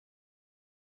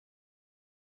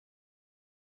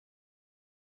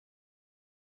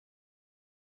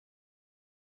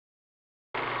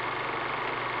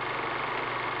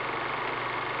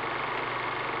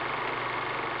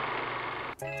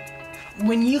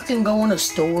When you can go in a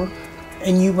store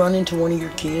and you run into one of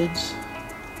your kids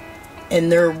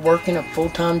and they're working a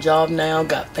full-time job now,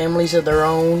 got families of their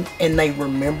own, and they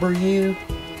remember you,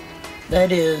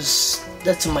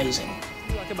 that's amazing. What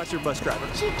do you like about your bus driver?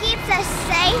 She keeps us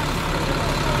safe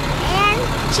and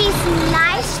she's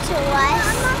nice to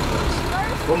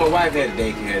us. Well, my wife had a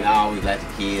daycare and I always liked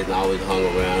the kids and I always hung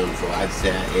around them, so I just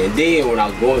sat. And then when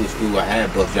I was going to school, I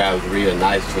had bus drivers real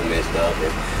nice to me and stuff,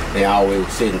 and they always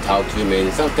would sit and talk to me.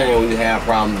 And sometimes when you have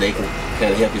problems, they can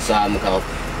kind of help you solve them because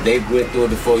they went through it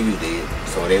before you did.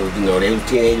 So they was, they was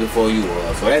teenagers before you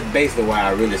were. So that's basically why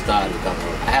I really started, because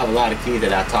I have a lot of kids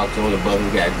that I talk to on the bus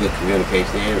who got good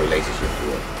communication and relationships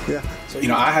with. Yeah. So,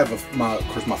 I have of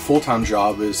course, my full-time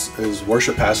job is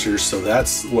worship pastor, so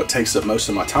that's what takes up most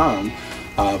of my time.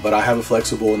 But I have a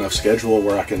flexible enough schedule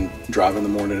where I can drive in the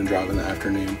morning and drive in the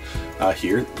afternoon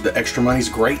here. The extra money's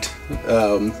great,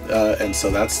 and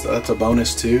so that's a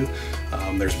bonus too.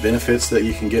 There's benefits that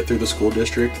you can get through the school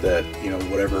district that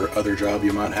whatever other job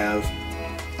you might have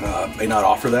may not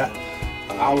offer that.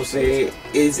 I would say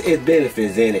it's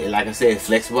benefits in it. Like I said,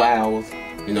 flexible hours.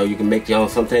 You can make your own.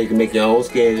 Sometimes you can make your own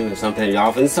schedule, and sometimes you're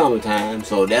off in the summertime.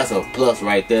 So that's a plus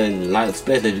right there. And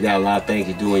especially if you got a lot of things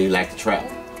you do and you like to travel.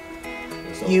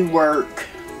 You work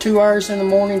 2 hours in the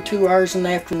morning, 2 hours in the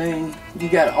afternoon. You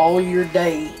got all your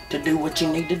day to do what you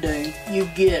need to do. You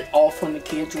get off when the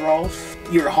kids are off.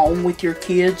 You're home with your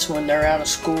kids when they're out of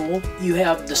school. You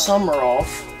have the summer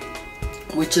off,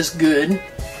 which is good.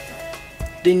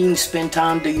 Then you can spend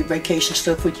time, do your vacation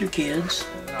stuff with your kids.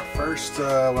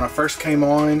 When I first came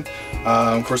on,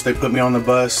 of course they put me on the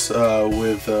bus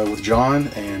with John,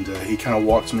 and he kind of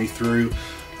walked me through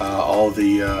all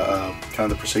the kind of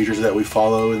the procedures that we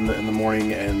follow in the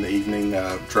morning and the evening.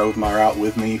 Drove my route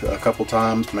with me a couple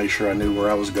times, made sure I knew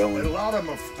where I was going. And a lot of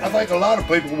them, I think a lot of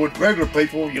people, with regular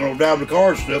people, driving the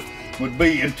car and stuff, would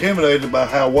be intimidated by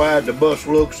how wide the bus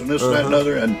looks and this, that, and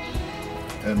other.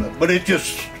 But it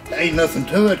just ain't nothing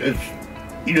to it.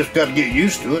 You just got to get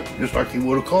used to it, just like you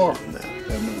would a car.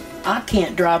 I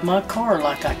can't drive my car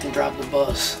like I can drive the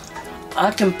bus. I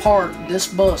can park this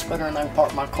bus better than I can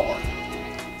park my car.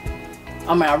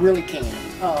 I mean, I really can.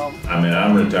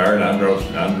 I'm retired. I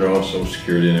draw Social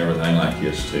Security and everything like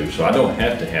this too, so I don't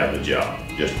have to have a job,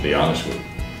 just to be honest with you.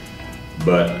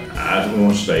 But I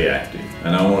want to stay active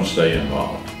and I want to stay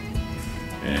involved.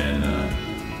 And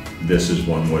this is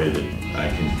one way that I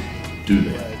can do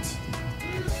that.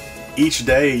 Each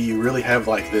day you really have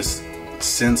like this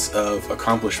sense of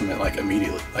accomplishment, like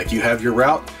immediately. Like you have your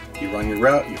route, you run your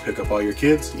route, you pick up all your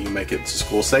kids, you make it to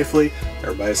school safely,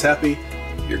 everybody's happy,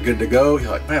 you're good to go.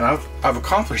 You're like, man, I've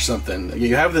accomplished something.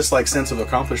 You have this like sense of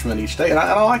accomplishment each day, and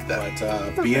I like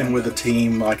that. But being with a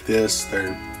team like this,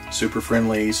 they're super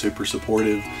friendly, super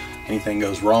supportive. Anything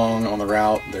goes wrong on the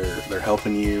route, they're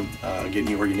helping you, getting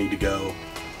you where you need to go.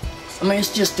 I mean,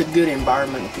 it's just a good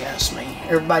environment, if you ask me.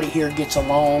 Everybody here gets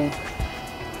along,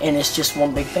 and it's just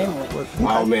one big family.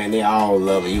 Oh man, they all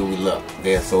love you. We love.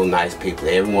 They're so nice people.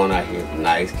 Everyone out here is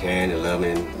nice, kind, and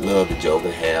loving. Love to joke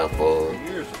and have fun.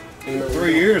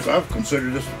 3 years, I've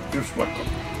considered this just like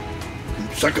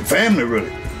a second family,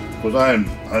 really, because I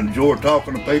enjoy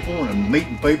talking to people and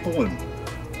meeting people. And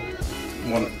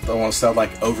I don't want to sound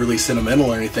like overly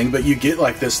sentimental or anything, but you get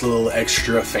like this little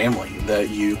extra family that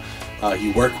you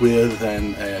work with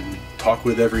and talk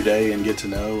with every day and get to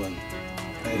know. And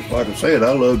like I said,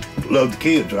 I love the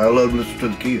kids. I love listening to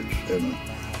the kids. And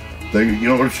they,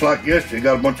 it's like yesterday.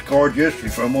 Got a bunch of cards yesterday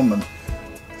from them, and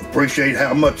appreciate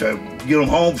how much I get them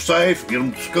home safe, get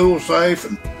them to school safe,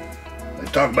 and they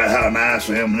talk about how nice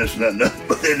I am and this and that and that.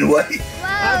 But anyway.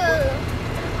 Whoa!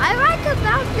 I like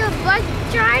about your bus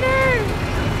driver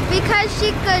because she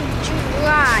could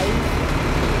drive.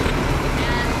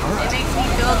 It makes me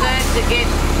feel good to get,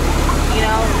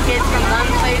 kids from one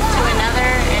place to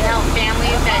another and help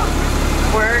families that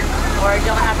work or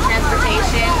don't have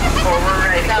transportation.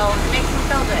 So it makes me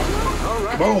feel good.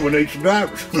 Come on, we need some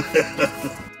drivers.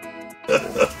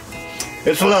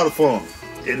 It's a lot of fun.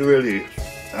 It really is.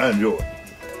 I enjoy it.